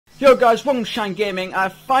Yo guys, welcome to ShayanGaming.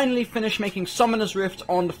 I've finally finished making Summoner's Rift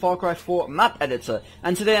on the Far Cry 4 map editor,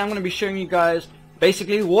 and today I'm going to be showing you guys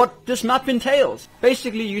basically what this map entails.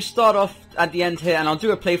 Basically, you start off at the end here, and I'll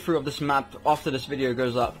do a playthrough of this map after this video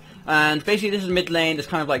goes up. And basically this is mid lane, there's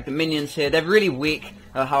kind of like the minions here, they're really weak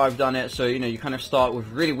how I've done it, so you know, you kind of start with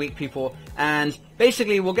really weak people, and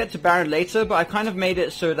basically we'll get to Baron later, but I kind of made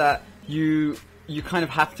it so that you kind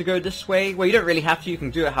of have to go this way. Well, you don't really have to, you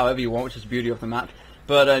can do it however you want, which is the beauty of the map.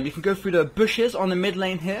 But you can go through the bushes on the mid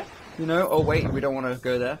lane here, you know. Oh wait, we don't want to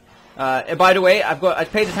go there. And by the way, I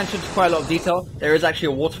paid attention to quite a lot of detail. There is actually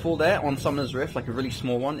a waterfall there on Summoner's Rift, like a really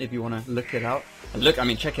small one, if you want to look it out.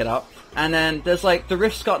 Check it out. And then there's like the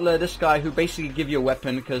Rift Scuttler, this guy who basically give you a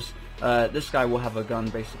weapon, because this guy will have a gun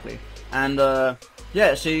basically. And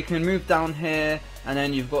yeah, so you can move down here, and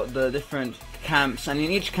then you've got the different camps, and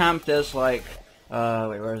in each camp there's like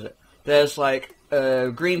wait, where is it? There's like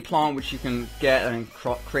a green plant which you can get and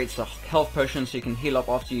creates a health potion, so you can heal up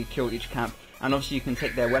after you kill each camp. And obviously you can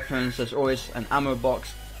take their weapons. There's always an ammo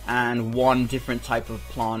box and one different type of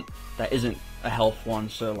plant that isn't a health one,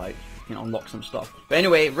 so like you can unlock some stuff. But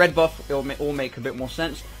anyway, red buff, it'll all make a bit more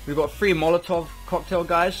sense. We've got 3 Molotov cocktail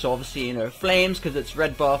guys, so obviously, you know, flames because it's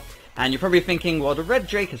red buff. And you're probably thinking, well, the red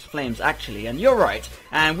Drake has flames actually, and you're right,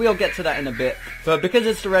 and we'll get to that in a bit. But because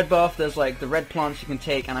it's the red buff, there's like the red plants you can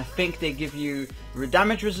take, and I think they give you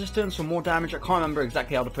damage resistance or more damage. I can't remember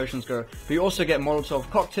exactly how the potions go, but you also get Molotov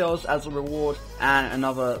cocktails as a reward and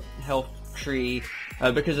another health tree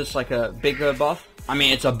because it's like a bigger buff. I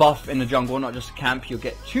mean, it's a buff in the jungle, not just a camp. You'll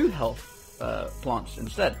get 2 health plants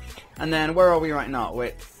instead. And then where are we right now?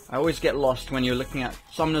 Wait, I always get lost when you're looking at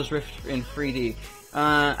Summoner's Rift in 3D.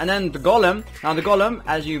 And then the Golem. Now the Golem,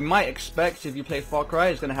 as you might expect if you play Far Cry,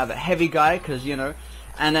 is going to have a heavy guy, because, you know,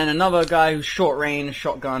 and then another guy who's short range,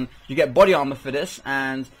 shotgun. You get body armor for this,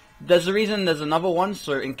 and there's a reason there's another one,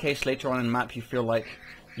 so in case later on in the map you feel like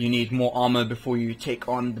you need more armor before you take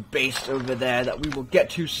on the base over there that we will get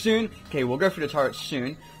to soon. Okay, we'll go through the turrets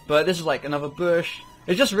soon, but this is like another bush.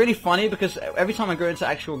 It's just really funny because every time I go into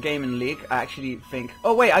actual game in League, I actually think,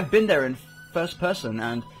 oh wait, I've been there in first person,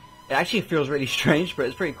 and it actually feels really strange, but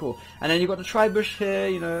it's pretty cool. And then you've got the tri-bush here,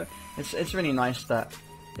 you know, it's really nice that,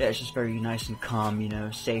 yeah, it's just very nice and calm, you know,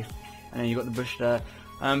 safe. And then you've got the bush there.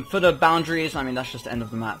 For the boundaries, I mean, that's just the end of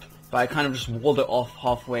the map. But I kind of just walled it off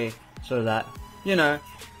halfway so that, you know,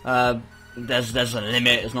 there's a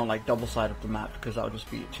limit. It's not like double side of the map, because that would just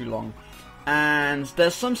be too long. And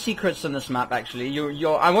there's some secrets in this map, actually.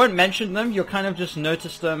 I won't mention them, you'll kind of just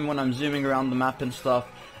notice them when I'm zooming around the map and stuff.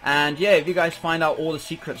 And yeah, if you guys find out all the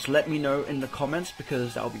secrets, let me know in the comments,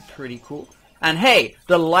 because that would be pretty cool. And hey,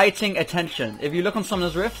 the lighting attention. If you look on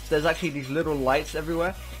Summoner's Rift, there's actually these little lights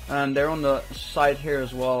everywhere. They're on the side here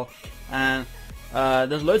as well. And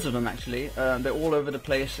there's loads of them actually. They're all over the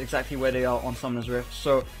place, exactly where they are on Summoner's Rift.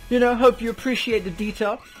 So, you know, hope you appreciate the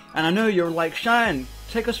detail. And I know you're like, Shayan,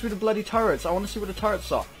 take us through the bloody turrets. I want to see what the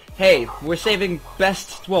turrets are. Hey, we're saving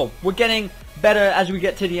best, well, we're getting better as we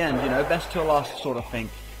get to the end, you know, best to last sort of thing.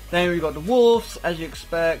 Then we got the wolves, as you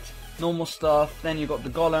expect, normal stuff. Then you got the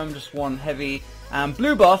golem, just one heavy, and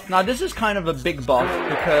blue buff. Now this is kind of a big buff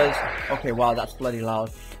because, okay, wow, that's bloody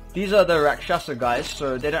loud. These are the Rakshasa guys,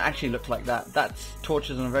 so they don't actually look like that. That's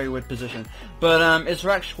torches in a very weird position. But it's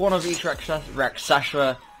one of each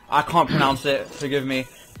Rakshasa. I can't pronounce it, forgive me.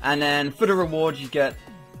 And then for the reward, you get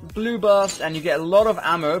blue buffs, and you get a lot of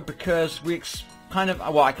ammo because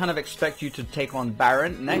I kind of expect you to take on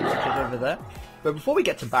Baron next, which is over there. But before we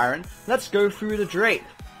get to Baron, let's go through the Drake.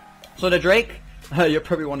 So the Drake, you're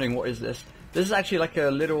probably wondering, what is this? This is actually like a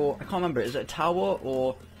little, I can't remember, is it a tower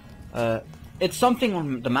or, it's something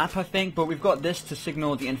on the map I think, but we've got this to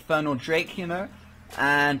signal the Infernal Drake, you know,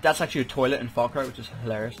 and that's actually a toilet in Far Cry, which is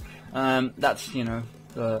hilarious. That's, you know,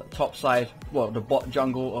 the top side, well, the bot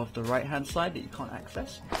jungle of the right hand side that you can't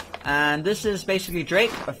access. And this is basically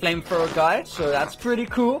Drake, a flamethrower guy, so that's pretty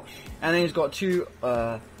cool. And then he's got 2,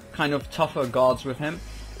 kind of tougher guards with him,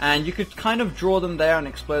 and you could kind of draw them there and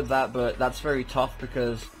explode that, but that's very tough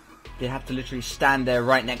because they have to literally stand there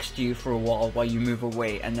right next to you for a while you move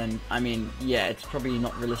away, and then, I mean, yeah, it's probably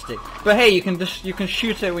not realistic, but hey, you can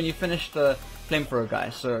shoot it when you finish the flamethrower guy,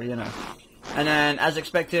 so you know. And then, as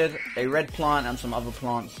expected, a red plant and some other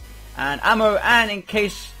plants and ammo, and in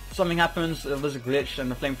case something happens, if there's a glitch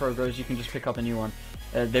and the flamethrower goes, you can just pick up a new one.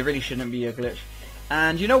 There really shouldn't be a glitch.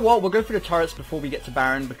 And you know what, we'll go through the turrets before we get to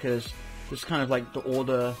Baron, because this is kind of like the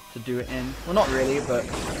order to do it in. Well, not really, but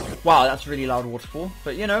wow, that's really loud waterfall.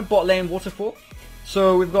 But you know, bot lane waterfall.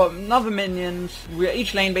 So we've got another minions.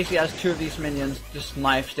 Each lane basically has 2 of these minions, just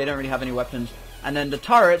knives. They don't really have any weapons. And then the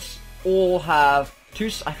turrets all have 2,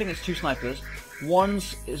 I think it's 2 snipers.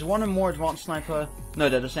 Is one a more advanced sniper? No,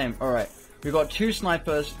 they're the same. Alright. We've got 2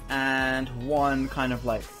 snipers and 1 kind of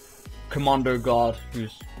like commando guard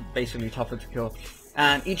who's basically tougher to kill.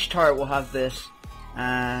 And each turret will have this.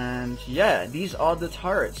 And yeah, these are the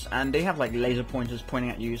turrets. And they have like laser pointers pointing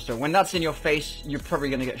at you. So when that's in your face, you're probably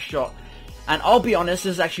going to get shot. And I'll be honest,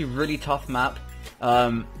 this is actually a really tough map.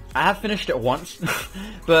 I have finished it once.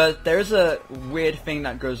 But there is a weird thing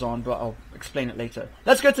that goes on. But I'll explain it later.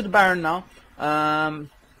 Let's go to the Baron now.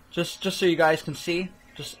 Just so you guys can see.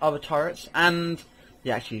 Just other turrets, and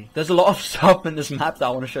yeah, actually there's a lot of stuff in this map that I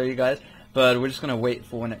want to show you guys, but we're just gonna wait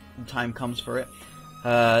for when the time comes for it.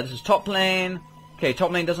 This is top lane. Okay,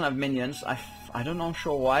 top lane doesn't have minions. I don't know, I'm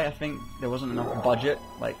sure why. I think there wasn't enough budget,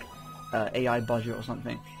 like AI budget or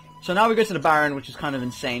something. So now we go to the Baron, which is kind of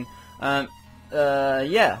insane.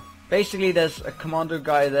 Yeah, basically there's a commando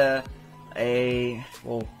guy there, a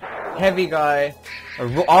heavy guy, a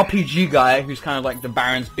RPG guy who's kind of like the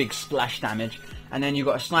Baron's big splash damage. And then you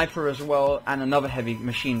got a sniper as well, and another heavy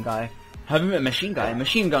machine gun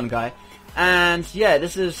guy. And yeah,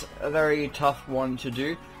 this is a very tough one to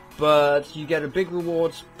do, but you get a big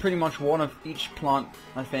rewards, pretty much one of each plant,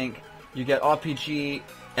 I think. You get RPG,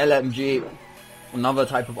 LMG, another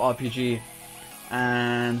type of RPG,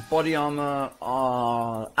 and body armor,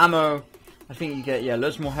 ammo. I think you get, yeah,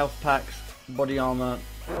 loads more health packs, body armor,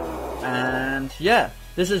 and yeah,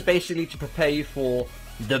 this is basically to prepare you for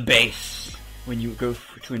the base. When you go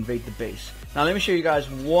to invade the base. Now let me show you guys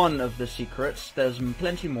one of the secrets. There's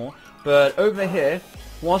plenty more, but over here,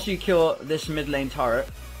 once you kill this mid lane turret,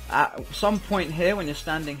 at some point here when you're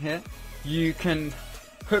standing here, you can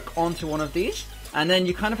hook onto one of these, and then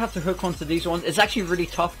you kind of have to hook onto these ones. It's actually really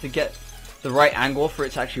tough to get the right angle for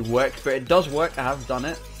it to actually work, but it does work. I have done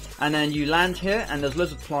it. And then you land here, and there's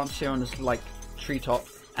loads of plants here on this like treetop,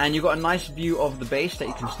 and you got a nice view of the base that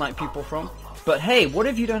you can snipe people from. But hey, what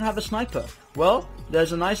if you don't have a sniper? Well,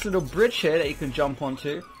 there's a nice little bridge here that you can jump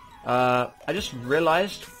onto. I just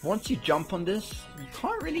realized, once you jump on this, you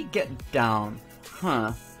can't really get down.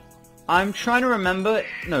 Huh. I'm trying to remember.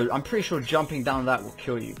 No, I'm pretty sure jumping down that will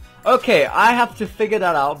kill you. Okay, I have to figure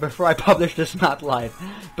that out before I publish this map live.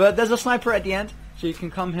 But there's a sniper at the end, so you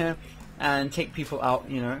can come here and take people out,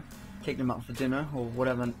 you know. Take them out for dinner, or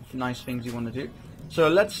whatever nice things you want to do. So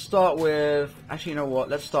let's start with, actually you know what,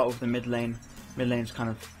 let's start with the mid lane. Mid lane's kind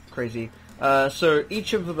of crazy. So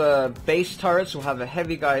each of the base turrets will have a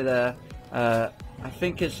heavy guy there. I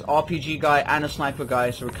think it's RPG guy and a sniper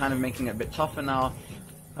guy, so we're kind of making it a bit tougher now.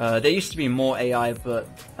 There used to be more AI, but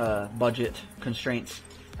budget constraints.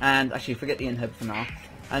 And actually, forget the inhib for now.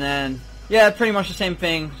 And then, yeah, pretty much the same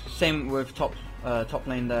thing. Same with top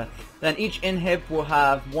lane there. Then each inhib will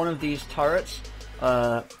have one of these turrets.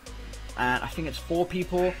 And I think it's 4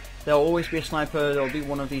 people. There'll always be a sniper. There'll be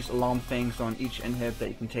one of these alarm things on each inhib that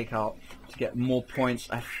you can take out to get more points.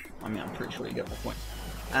 I mean, I'm pretty sure you get more points.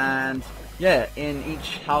 And yeah, in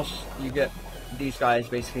each house you get these guys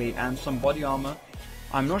basically, and some body armor.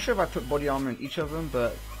 I'm not sure if I put body armor in each of them,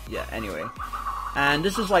 but yeah, anyway. And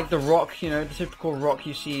this is like the rock, you know, the typical rock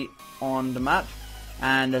you see on the map.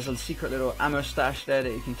 And there's a secret little ammo stash there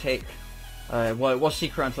that you can take. Well, it was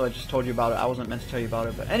secret until I just told you about it. I wasn't meant to tell you about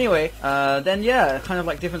it, but anyway, then yeah, kind of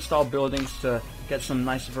like different style buildings to get some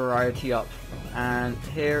nice variety up. And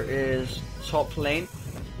here is top lane.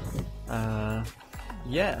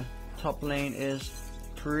 Yeah, top lane is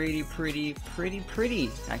pretty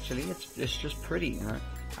actually. It's just pretty, you know.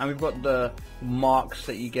 And we've got the marks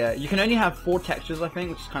that you get. You can only have 4 textures, I think,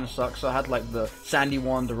 which kind of sucks. So I had like the sandy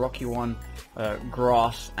one, the rocky one,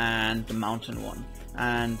 grass, and the mountain one.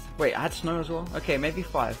 And wait, I had snow as well? Okay, maybe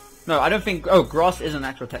 5. No, I don't think. Oh, grass is an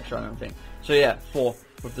actual texture, I don't think. So yeah, 4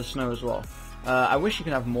 with the snow as well. I wish you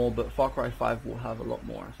could have more, but Far Cry 5 will have a lot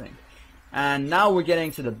more, I think. And now we're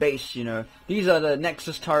getting to the base, you know. These are the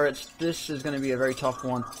Nexus turrets. This is going to be a very tough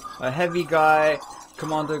one. A heavy guy,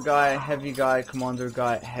 commander guy, heavy guy, commander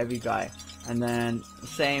guy, heavy guy. And then the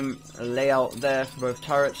same layout there for both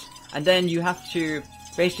turrets. And then you have to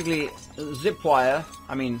basically zip wire,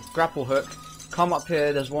 grapple hook, come up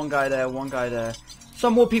here. There's one guy there, one guy there.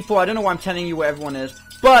 Some more people. I don't know why I'm telling you where everyone is.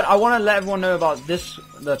 But I want to let everyone know about this,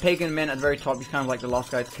 the Pagan Min at the very top. He's kind of like the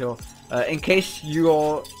last guy to kill. In case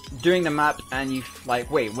you're doing the map and you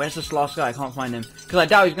like, wait, where's this last guy? I can't find him. Because I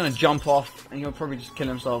doubt he's going to jump off and he'll probably just kill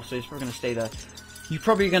himself. So he's probably going to stay there. You're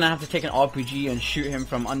probably going to have to take an RPG and shoot him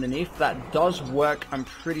from underneath. That does work. I'm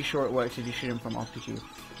pretty sure it works if you shoot him from RPG.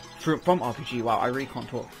 From RPG. Wow, I really can't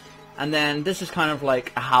talk. And then this is kind of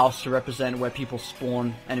like a house to represent where people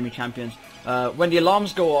spawn enemy champions. When the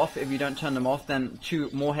alarms go off, if you don't turn them off, then 2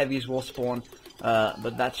 more heavies will spawn.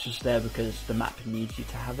 but that's just there because the map needs you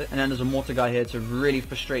to have it. And then there's a mortar guy here to really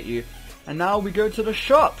frustrate you. And now we go to the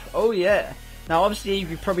shop. Oh yeah. Now obviously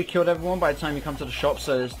you've probably killed everyone by the time you come to the shop,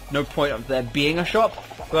 so there's no point of there being a shop.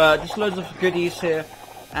 But just loads of goodies here.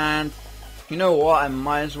 And you know what, I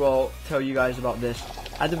might as well tell you guys about this.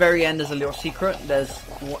 At the very end there's a little secret. There's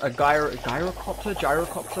a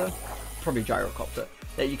gyrocopter, probably gyrocopter,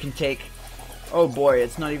 that you can take. Oh boy,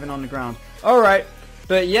 it's not even on the ground. Alright,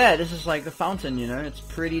 but yeah, this is like the fountain, you know. It's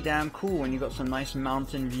pretty damn cool when you got some nice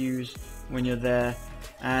mountain views when you're there.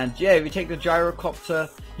 And yeah, if you take the gyrocopter,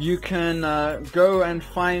 you can go and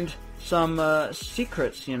find some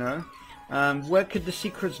secrets, you know. Where could the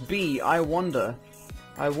secrets be? I wonder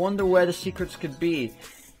where the secrets could be.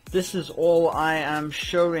 This is all I am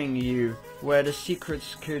showing you, where the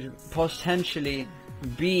secrets could potentially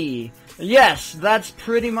be. Yes, that's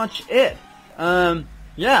pretty much it.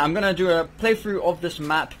 Yeah, I'm gonna do a playthrough of this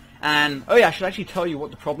map, and oh yeah, I should actually tell you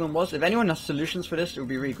what the problem was. If anyone has solutions for this, it would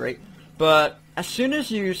be really great. But as soon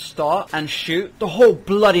as you start and shoot, the whole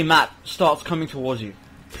bloody map starts coming towards you.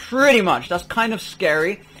 Pretty much. That's kind of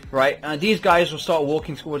scary, right? These guys will start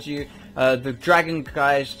walking towards you. The dragon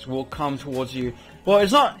guys will come towards you. Well,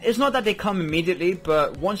 it's not that they come immediately,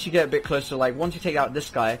 but once you get a bit closer, like once you take out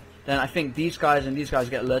this guy, then I think these guys and these guys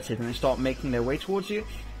get alerted and they start making their way towards you.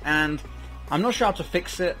 And I'm not sure how to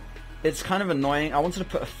fix it. It's kind of annoying. I wanted to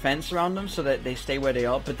put a fence around them so that they stay where they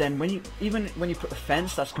are, but then even when you put a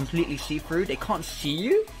fence that's completely see-through, they can't see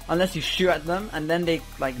you unless you shoot at them, and then they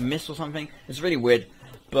like miss or something. It's really weird.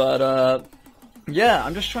 But yeah,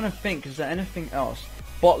 I'm just trying to think, is there anything else?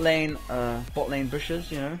 Bot lane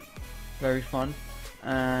bushes, you know, very fun.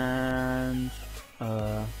 And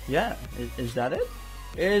yeah, is that it?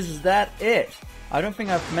 Is that it? I don't think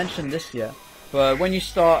I've mentioned this yet. But when you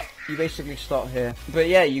start, you basically start here. But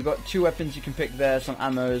yeah, you got 2 weapons you can pick there, some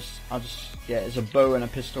ammos. Yeah, it's a bow and a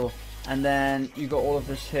pistol. And then you got all of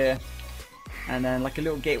this here. And then like a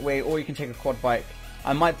little gateway, or you can take a quad bike.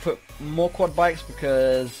 I might put more quad bikes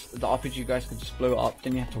because the RPG guys could just blow up,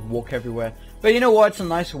 then you have to walk everywhere. But you know what, it's a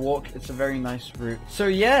nice walk, it's a very nice route. So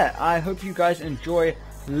yeah, I hope you guys enjoy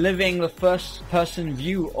living the first person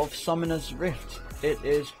view of Summoner's Rift. It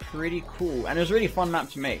is pretty cool, and it was a really fun map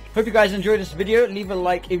to make. Hope you guys enjoyed this video. Leave a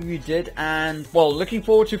like if you did, and well, looking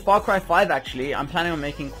forward to Far Cry 5 actually. I'm planning on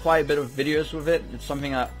making quite a bit of videos with it. It's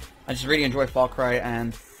something that I just really enjoy, Far Cry,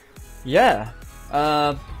 and yeah.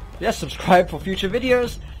 Yeah, subscribe for future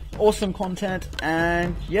videos, awesome content,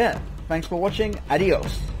 and yeah, thanks for watching,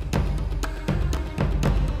 adios.